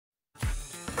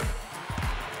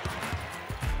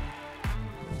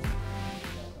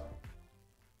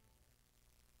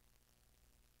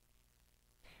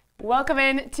Welcome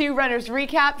in to Runners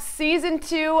Recap Season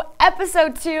 2,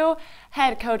 Episode 2.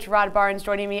 Head coach Rod Barnes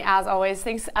joining me as always.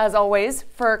 Thanks as always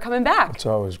for coming back. It's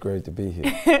always great to be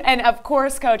here. And of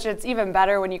course, coach, it's even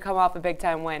better when you come off a big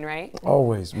time win, right?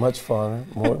 Always. Much fun,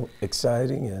 more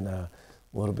exciting, and a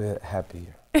little bit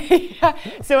happier. Yeah.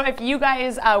 So if you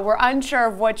guys were unsure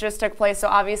of what just took place, so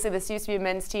obviously this used to be a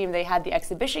men's team. They had the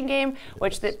exhibition game,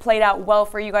 which that played out well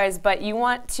for you guys, but you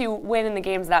want to win in the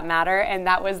games that matter, and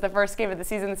that was the first game of the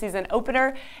season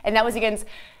opener, and that was against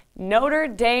Notre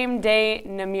Dame de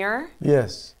Namur.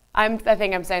 Yes. I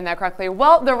think I'm saying that correctly.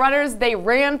 Well, the Runners, they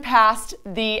ran past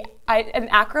the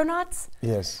Acronauts.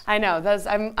 Yes. I know,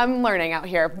 I'm learning out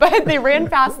here, but they ran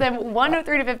past them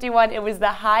 103-51. It was the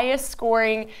highest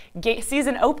scoring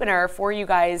season opener for you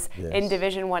guys in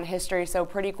Division I history, so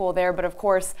pretty cool there. But of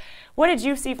course, what did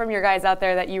you see from your guys out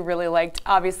there that you really liked,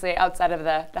 obviously outside of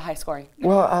the high scoring?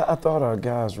 Well, I thought our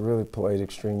guys really played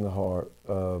extremely hard,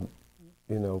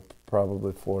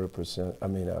 probably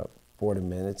 40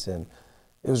 minutes, and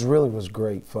it was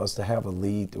great for us to have a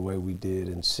lead the way we did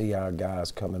and see our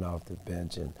guys coming off the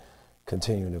bench and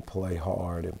continuing to play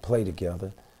hard and play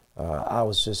together. I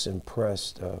was just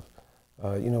impressed of,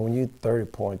 when you're 30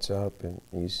 points up and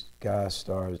these guys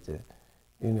start to,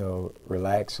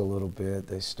 relax a little bit,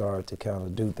 they start to kind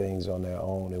of do things on their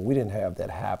own, and we didn't have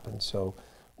that happen. So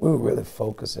we were really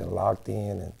focused and locked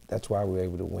in, and that's why we were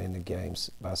able to win the games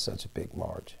by such a big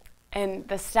margin. And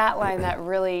the stat line that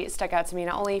really stuck out to me,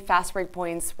 not only fast break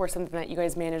points were something that you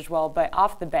guys managed well, but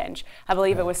off the bench. I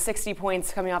believe it was 60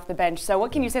 points coming off the bench. So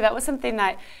what can you say? That was something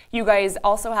that you guys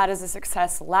also had as a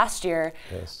success last year.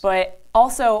 Yes. But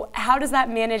also, how does that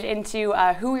manage into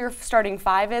who your starting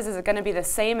five is? Is it going to be the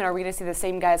same, and are we going to see the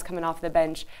same guys coming off the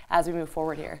bench as we move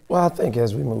forward here? Well, I think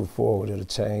as we move forward, it'll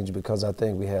change because I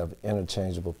think we have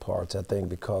interchangeable parts. I think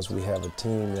because we have a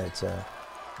team that's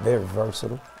very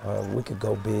versatile. We could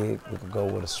go big, we could go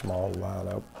with a small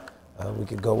lineup, we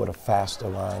could go with a faster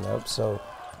lineup. So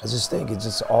I just think it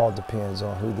just all depends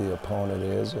on who the opponent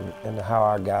is and how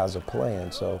our guys are playing.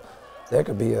 So there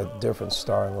could be a different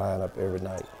starting lineup every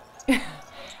night.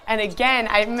 And again,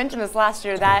 I mentioned this last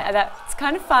year, that's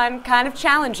kind of fun, kind of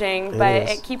challenging, but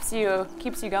it keeps you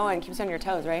going, keeps you on your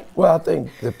toes, right? Well, I think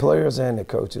the players and the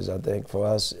coaches, I think for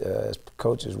us as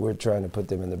coaches, we're trying to put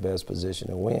them in the best position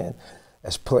to win.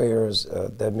 As players,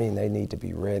 that means they need to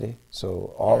be ready.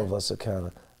 So all of us are kind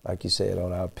of, like you said,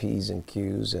 on our P's and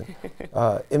Q's. And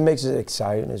it makes it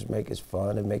exciting, it makes it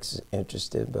fun, it makes it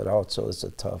interesting, but also it's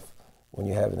a tough when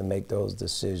you're having to make those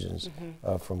decisions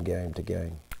from game to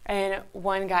game. And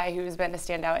one guy who's been a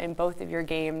standout in both of your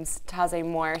games, Taze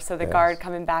Moore, so the guard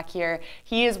coming back here,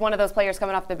 he is one of those players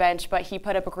coming off the bench, but he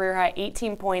put up a career-high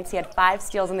 18 points. He had 5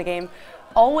 steals in the game.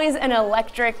 Always an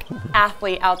electric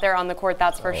athlete out there on the court,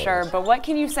 that's for sure. But what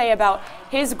can you say about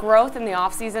his growth in the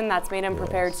offseason that's made him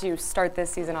prepared to start this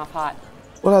season off hot?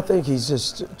 Well, I think he's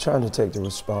just trying to take the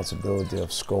responsibility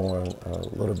of scoring a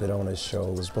little bit on his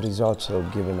shoulders, but he's also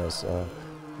giving us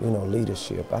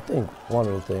leadership. I think one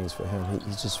of the things for him,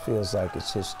 he just feels like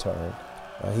it's his turn.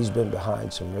 He's been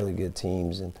behind some really good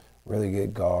teams and really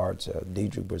good guards,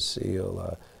 Deidre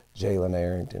Brazil, Jalen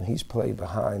Arrington. He's played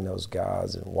behind those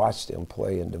guys and watched them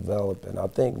play and develop. And I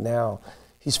think now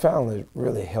he's finally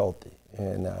really healthy.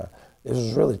 And it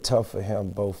was really tough for him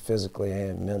both physically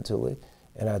and mentally.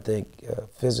 And I think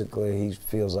physically he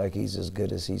feels like he's as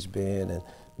good as he's been. And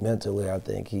mentally I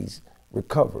think he's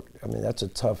recovered. I mean, that's a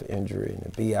tough injury, and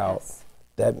to be out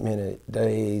that many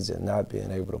days and not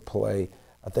being able to play,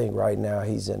 I think right now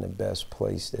he's in the best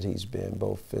place that he's been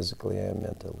both physically and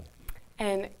mentally.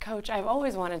 And Coach, I've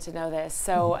always wanted to know this.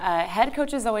 So head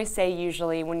coaches always say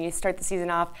usually when you start the season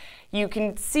off, you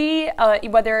can see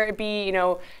whether it be,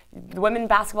 the women's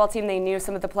basketball team, they knew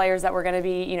some of the players that were going to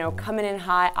be, coming in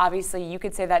hot. Obviously, you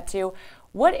could say that too.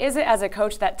 What is it as a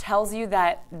coach that tells you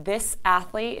that this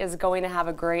athlete is going to have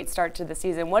a great start to the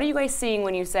season? What are you guys seeing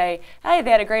when you say, hey,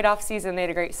 they had a great off season, they had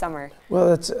a great summer?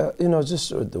 Well, it's,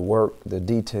 just the work, the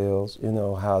details,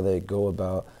 how they go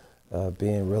about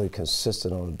being really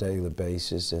consistent on a daily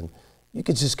basis. And you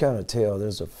could just kind of tell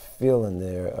there's a feeling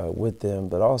there with them,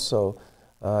 but also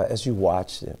as you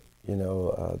watch them,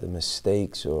 the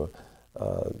mistakes or,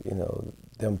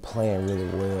 them playing really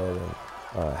well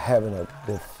and having a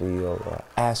good feel,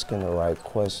 asking the right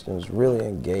questions, really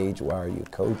engage while you're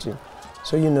coaching.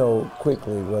 So you know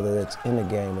quickly, whether it's in the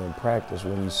game or in practice,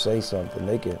 when you say something,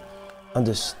 they can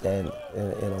understand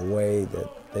it in a way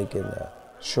that they can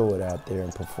show it out there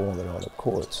and perform it on the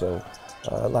court. So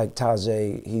like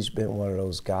Taze, he's been one of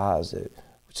those guys that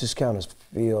just kind of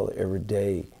feel every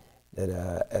day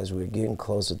that as we're getting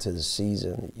closer to the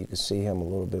season, you can see him a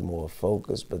little bit more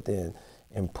focused, but then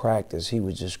in practice, he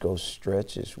would just go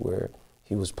stretches where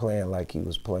he was playing like he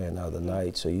was playing the other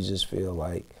night. So you just feel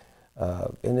like,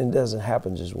 and it doesn't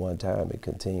happen just one time, it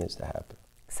continues to happen.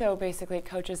 So basically,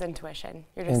 coach's intuition.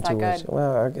 You're just Intuition. that good.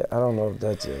 Well, I don't know if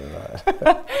that's it or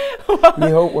not. We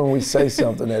hope when we say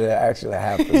something that it actually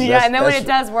happens. Yeah, and then when it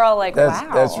does, we're all like, wow.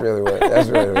 That's really what it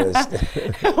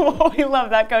is. Well, we love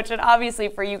that, Coach. And obviously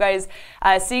for you guys,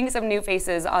 seeing some new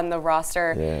faces on the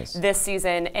roster this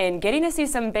season and getting to see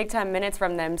some big-time minutes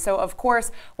from them. So, of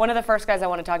course, one of the first guys I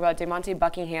want to talk about, DeMonte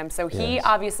Buckingham. So he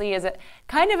obviously is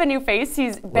kind of a new face.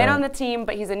 He's been on the team,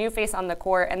 but he's a new face on the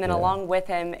court. And then along with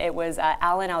him, it was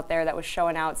Allen out there that was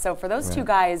showing out. So for those two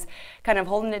guys kind of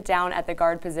holding it down at the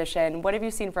guard position, what have you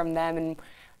seen from them, and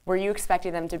were you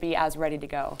expecting them to be as ready to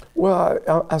go?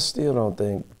 Well, I still don't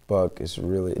think Buck is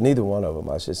really, neither one of them,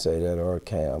 I should say that, or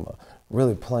Cam,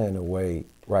 really playing away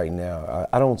right now.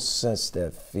 I don't sense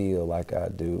that feel like I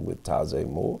do with Taze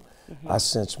Moore. I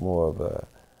sense more of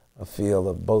a feel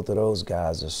of both of those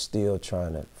guys are still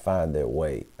trying to find their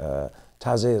way.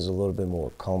 Taze is a little bit more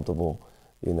comfortable,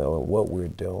 you know, in what we're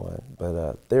doing.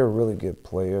 But they're really good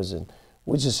players, and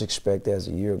we just expect as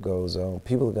the year goes on,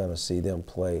 people are going to see them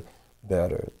play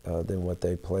better than what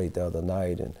they played the other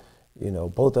night. And, you know,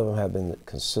 both of them have been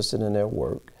consistent in their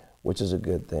work, which is a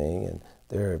good thing. And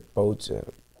they're both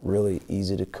really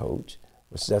easy to coach,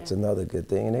 which that's another good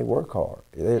thing. And they work hard.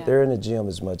 They're in the gym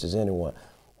as much as anyone.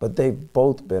 But they've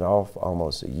both been off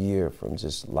almost a year from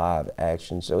just live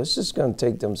action. So it's just going to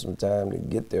take them some time to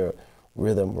get their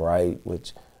rhythm right,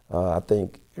 which I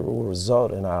think it will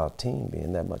result in our team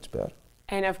being that much better.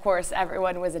 And of course,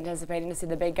 everyone was anticipating to see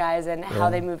the big guys and how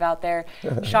they move out there.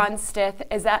 Sean Stith,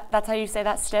 that's how you say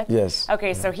that, Stith? Yes.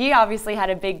 Okay, so he obviously had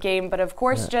a big game, but of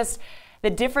course, just the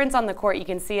difference on the court, you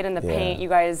can see it in the paint. You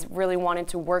guys really wanted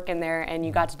to work in there, and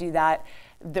you got to do that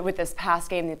with this past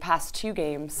game, the past two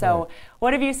games. So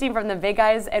what have you seen from the big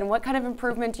guys, and what kind of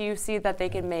improvement do you see that they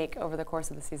can make over the course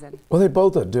of the season? Well, they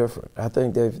both are different. I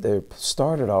think they've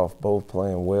started off both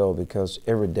playing well because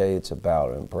every day it's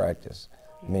about in practice.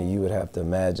 I mean, you would have to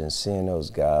imagine seeing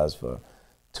those guys for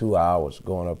 2 hours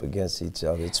going up against each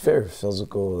other. It's very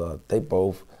physical. They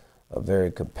both are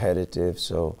very competitive.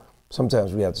 So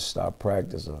sometimes we have to stop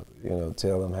practice or, you know,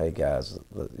 tell them, hey, guys,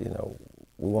 you know,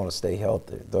 we want to stay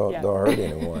healthy. Don't hurt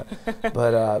anyone.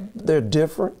 But they're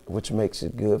different, which makes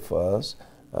it good for us.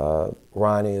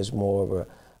 Ronnie is more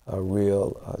of a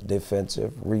real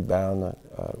defensive rebounder,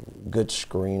 good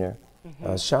screener.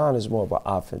 Sean is more of an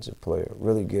offensive player,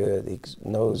 really good. He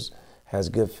has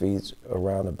good feet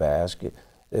around the basket.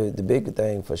 The big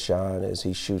thing for Sean is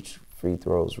he shoots free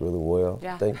throws really well.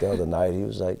 I think the other night he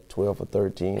was like 12 or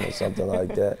 13 or something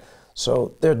like that.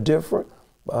 So they're different,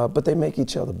 but they make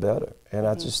each other better. And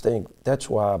I just think that's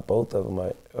why both of them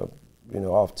are, you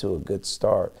know, off to a good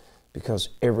start, because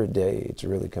every day it's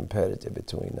really competitive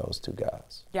between those two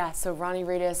guys. Yeah, so Ronnie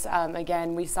Reedus,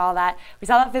 again, we saw that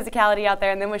physicality out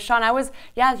there. And then with Sean,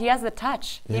 he has the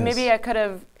touch. Yes. He maybe could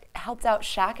have helped out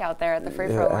Shaq out there at the free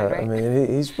throw line, right? I mean,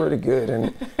 he's pretty good,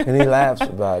 and he laughs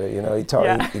about it. You know, he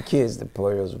taught the kids, the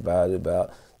players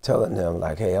about telling them,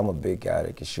 like, hey, I'm a big guy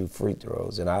that can shoot free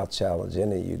throws, and I'll challenge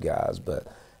any of you guys.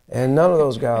 And none of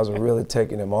those guys are really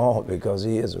taking him on because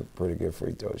he is a pretty good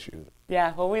free throw shooter.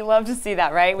 Yeah, well, we love to see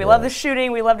that, right? We love the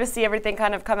shooting. We love to see everything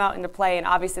kind of come out into play, and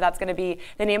obviously that's going to be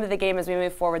the name of the game as we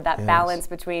move forward, that balance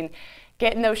between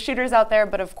getting those shooters out there,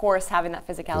 but of course having that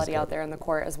physicality out there in the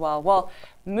court as well. Well,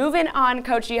 moving on,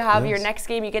 Coach, you have your next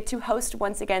game. You get to host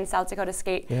once again South Dakota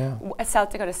State.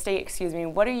 Excuse me.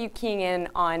 What are you keying in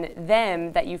on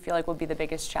them that you feel like will be the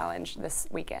biggest challenge this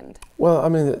weekend? Well, I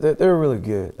mean, they're really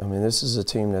good. I mean, this is a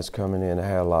team that's coming in and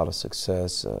had a lot of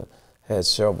success. Had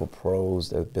several pros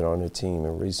that have been on the team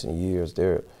in recent years.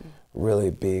 They're really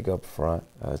big up front.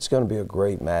 It's going to be a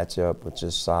great matchup with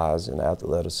just size and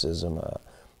athleticism.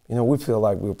 You know, we feel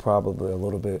like we're probably a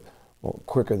little bit more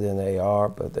quicker than they are,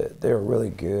 but they're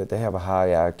really good. They have a high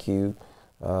IQ.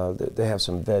 They have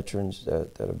some veterans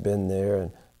that have been there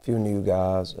and a few new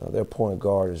guys. Their point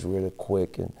guard is really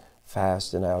quick and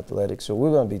fast and athletic. So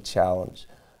we're going to be challenged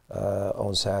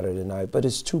on Saturday night. But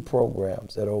it's two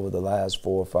programs that over the last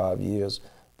 4 or 5 years,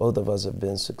 both of us have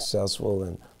been successful,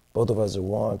 and both of us have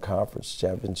won conference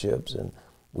championships, and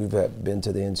we've been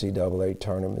to the NCAA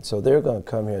tournament. So they're going to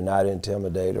come here not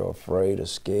intimidated or afraid or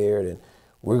scared, and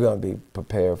we're going to be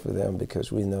prepared for them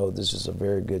because we know this is a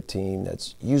very good team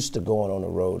that's used to going on the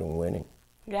road and winning.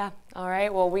 Yeah. All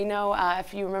right. Well, we know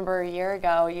if you remember a year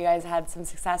ago, you guys had some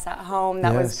success at home.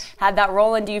 That had that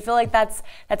rolling. Do you feel like that's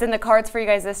in the cards for you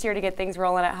guys this year to get things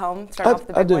rolling at home? Start off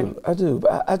the big win? I do.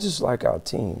 But I just like our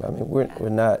team. I mean, we're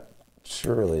not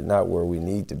surely not where we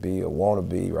need to be or want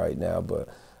to be right now, but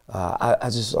I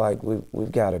just like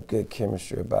we've got a good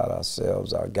chemistry about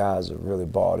ourselves. Our guys have really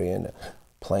bought in,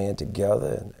 playing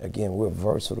together, and again, we're a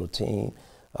versatile team.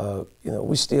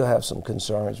 We still have some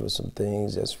concerns with some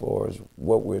things as far as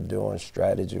what we're doing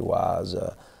strategy-wise,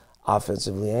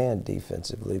 offensively and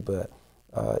defensively, but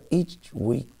each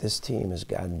week this team has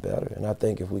gotten better, and I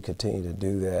think if we continue to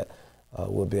do that,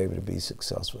 we'll be able to be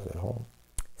successful at home.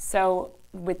 So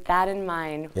with that in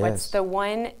mind, Yes. what's the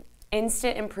one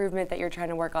instant improvement that you're trying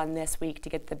to work on this week to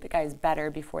get the guys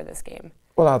better before this game?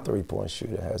 Well, our three-point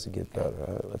shooter has to get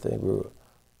better. I think we were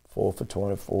 4 for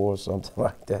 24 or something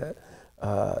like that,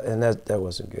 and that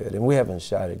wasn't good. And we haven't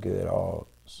shot it good all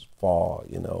fall,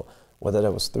 whether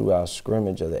that was through our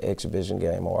scrimmage or the exhibition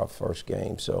game or our first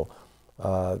game. So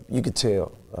you could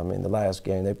tell. I mean, the last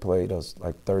game they played us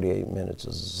like 38 minutes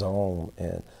of zone,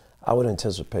 and I would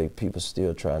anticipate people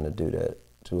still trying to do that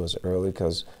to us early,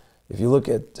 because if you look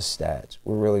at the stats,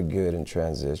 we're really good in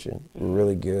transition. We're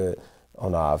really good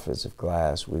on the offensive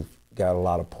glass. We've got a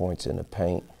lot of points in the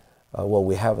paint. What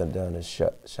we haven't done is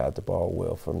shot the ball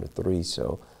well from the three.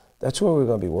 So that's what we're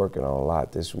going to be working on a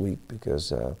lot this week, because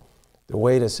the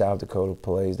way that South Dakota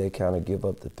plays, they kind of give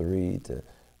up the three to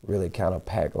really kind of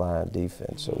pack line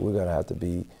defense. So we're going to have to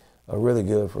be really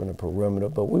good from the perimeter,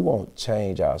 but we won't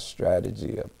change our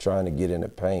strategy of trying to get in the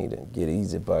paint and get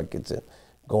easy buckets and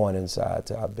going inside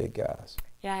to our big guys.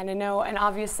 Yeah, and I know, and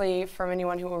obviously from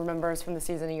anyone who remembers from the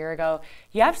season a year ago,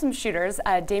 you have some shooters.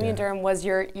 Damian Durham was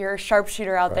your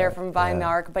sharpshooter out there from behind the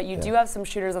arc, but you do have some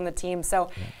shooters on the team.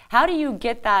 So how do you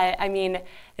get that? I mean,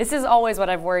 this is always what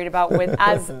I've worried about with,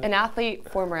 as an athlete,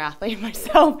 former athlete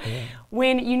myself,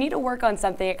 when you need to work on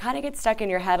something, it kind of gets stuck in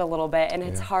your head a little bit, and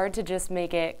it's hard to just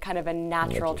make it kind of a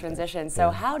natural transition. So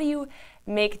how do you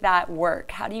make that work?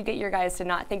 How do you get your guys to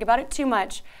not think about it too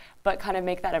much, but kind of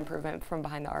make that improvement from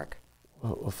behind the arc?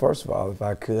 Well, first of all, if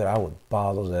I could, I would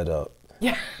bottle that up.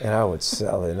 Yeah. And I would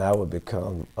sell it, and I would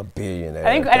become a billionaire.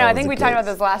 I think we talked about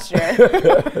this last year.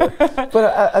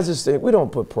 But I just think we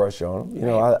don't put pressure on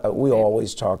them. We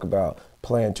always talk about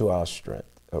playing to our strength.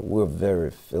 We're a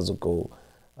very physical,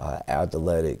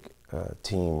 athletic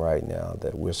team right now,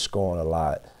 that we're scoring a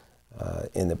lot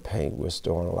in the paint. We're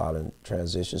scoring a lot in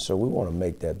transition. So we want to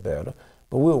make that better.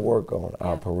 But we'll work on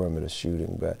our perimeter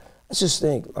shooting. But I just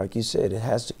think, like you said, it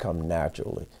has to come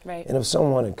naturally. Right. And if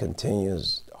someone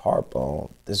continues harp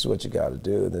on, this is what you got to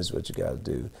do, this is what you got to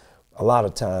do, a lot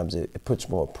of times it puts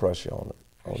more pressure on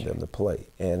them to play.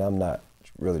 And I'm not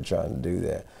really trying to do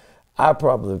that. I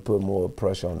probably put more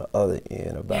pressure on the other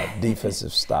end about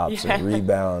defensive stops and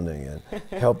rebounding and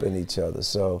helping each other.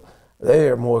 So they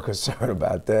are more concerned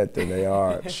about that than they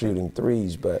are shooting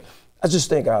threes. But I just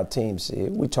think our team see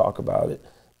it. We talk about it.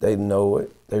 They know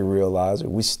it. They realize it.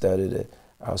 We studied it,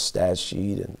 our stat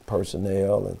sheet and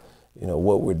personnel, and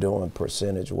what we're doing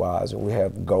percentage-wise, and we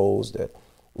have goals that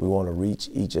we want to reach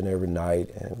each and every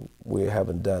night, and we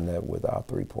haven't done that with our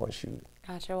three-point shooting.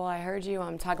 Gotcha. Well, I heard you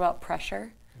talk about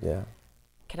pressure. Yeah.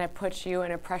 Can I put you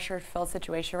in a pressure-filled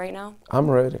situation right now? I'm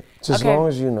ready. Just as long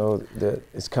as you know that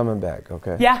it's coming back,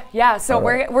 okay? Yeah. So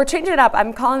we're changing it up.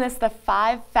 I'm calling this the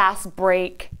 5 fast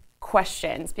break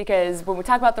questions, because when we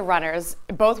talk about the runners,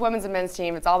 both women's and men's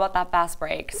team, it's all about that fast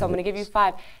break. So I'm going to give you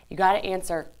 5. You got to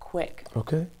answer quick.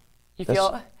 Okay. You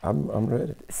feel? I'm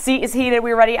ready. Seat is heated.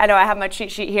 We're ready. I know I have my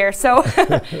cheat sheet here. So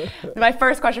my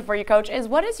first question for you, Coach, is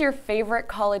what is your favorite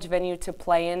college venue to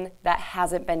play in that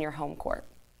hasn't been your home court?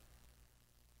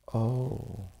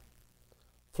 Oh,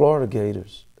 Florida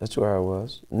Gators. That's where I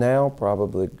was. Now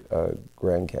probably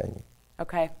Grand Canyon.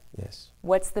 Okay. Yes.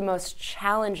 What's the most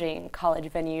challenging college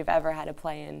venue you've ever had to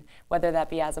play in, whether that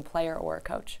be as a player or a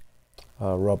coach?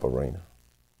 Rupp Arena,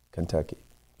 Kentucky.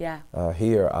 Yeah.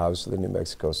 Here, obviously, New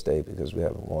Mexico State, because we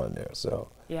haven't won there. So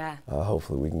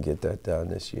hopefully we can get that done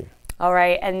this year. All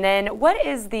right. And then what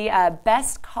is the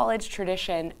best college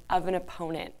tradition of an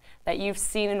opponent that you've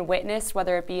seen and witnessed,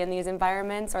 whether it be in these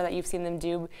environments or that you've seen them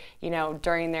do,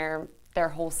 during their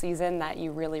whole season, that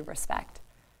you really respect?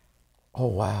 Oh,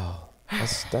 wow.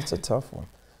 That's a tough one.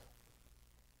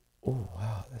 Oh,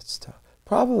 wow, that's tough.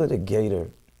 Probably the Gator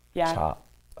chop.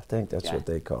 I think that's what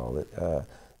they call it.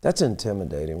 That's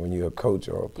intimidating when you're a coach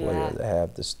or a player to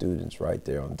have the students right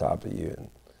there on top of you and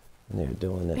they're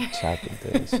doing that chopping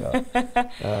thing. So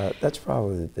that's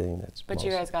probably the thing that's But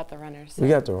you guys got the runners. So. We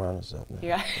got the runners up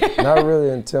now. Not really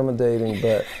intimidating,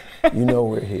 but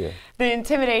we're here. The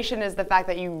intimidation is the fact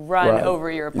that you run over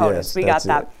your opponents. Yes, we got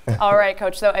that. All right,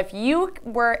 Coach. So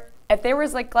if there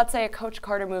was, like, let's say, a Coach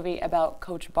Carter movie about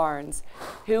Coach Barnes,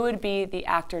 who would be the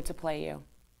actor to play you?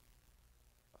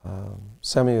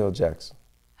 Samuel Jackson.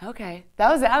 Okay, that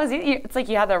was easy. It's like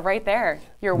you had that right there.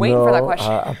 You're waiting for that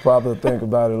question. I probably think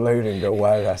about it later and go,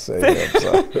 why did I say that?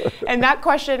 So. And that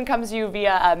question comes to you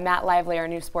via Matt Lively, our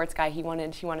new sports guy. He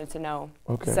wanted to know.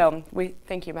 Okay. So we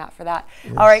thank you, Matt, for that.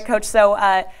 Yes. All right, Coach. So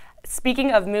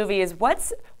speaking of movies,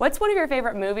 what's one of your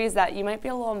favorite movies that you might be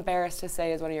a little embarrassed to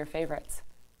say is one of your favorites?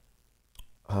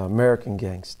 American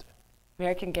Gangster.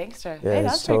 American Gangster. Yeah, hey,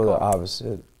 that's it's totally cool.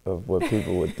 opposite of what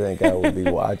people would think I would be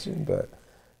watching, but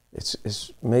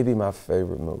it's maybe my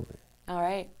favorite movie. All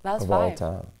right, that was of 5. all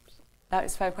time. That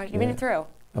was 5 questions. You made it through.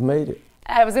 I made it.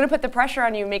 I was gonna put the pressure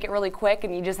on you, make it really quick,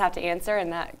 and you just have to answer,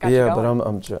 and that got you Yeah, going.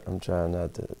 but I'm trying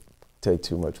not to take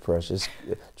too much pressure. It's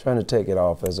trying to take it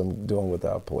off as I'm doing with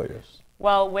our players.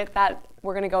 Well, with that,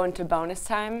 we're gonna go into bonus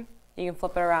time. You can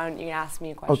flip it around. You can ask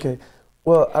me a question. Okay.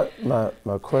 Well,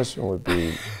 my question would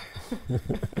be,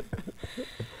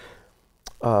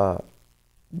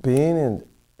 being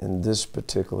in this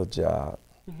particular job,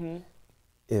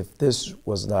 if this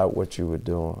was not what you were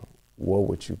doing, what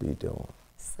would you be doing?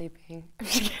 Sleeping.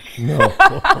 No.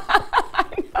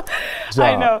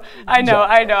 I know.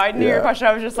 I knew your question.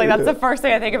 I was just like, that's the first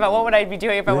thing I think about. What would I be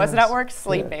doing if I wasn't at work?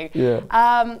 Sleeping.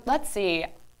 Yeah. Let's see.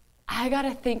 I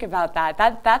gotta think about that.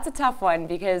 That's a tough one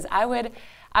because I would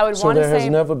want to say. So there has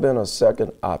never been a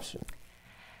second option.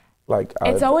 Like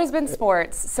it's always been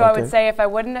sports. So I would say if I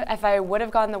would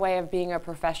have gone the way of being a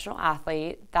professional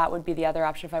athlete, that would be the other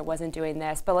option if I wasn't doing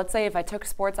this. But let's say if I took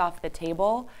sports off the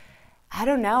table, I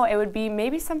don't know. It would be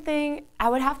maybe something. I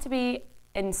would have to be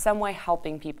in some way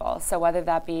helping people. So whether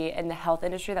that be in the health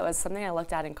industry, that was something I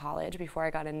looked at in college before I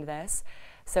got into this.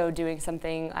 So doing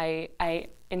something, I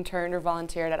interned or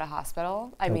volunteered at a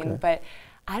hospital. I mean, but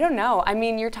I don't know. I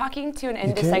mean, you're talking to an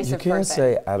indecisive person. You can't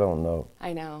say, I don't know.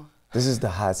 I know. This is the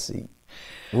hot seat.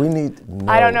 We need to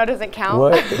know. I don't know, does it count?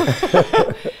 What?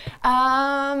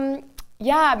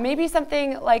 Yeah, maybe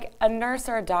something like a nurse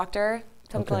or a doctor,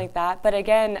 something like that. But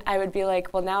again, I would be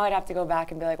like, well, now I'd have to go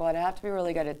back and be like, well, I'd have to be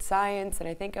really good at science, and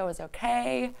I think I was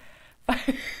okay.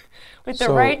 With the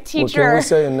right teacher. Can we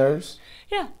say a nurse?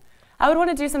 Yeah. I would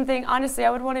want to do something, honestly, I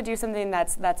would want to do something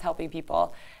that's helping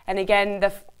people. And again,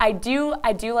 I do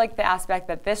like the aspect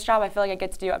that this job, I feel like I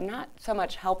get to do, I'm not so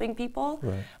much helping people,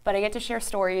 but I get to share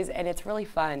stories and it's really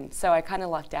fun. So I kind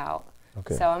of lucked out.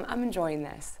 Okay. So I'm enjoying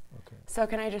this. Okay. So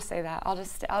can I just say that? I'll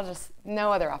just, no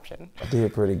other option. I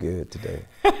did pretty good today.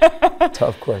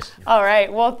 Tough question. All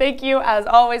right. Well, thank you as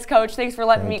always, Coach. Thanks for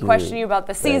letting me question you about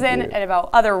the season and about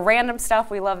other random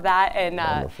stuff. We love that.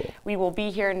 And we will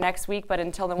be here next week. But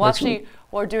until then,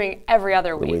 we're doing every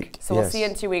other week. So we'll see you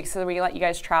in 2 weeks so we can let you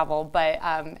guys travel. But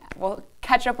we'll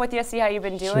catch up with you, see how you've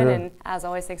been doing. And as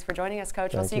always, thanks for joining us,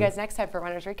 Coach. We'll see you guys next time for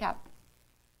Runners Recap.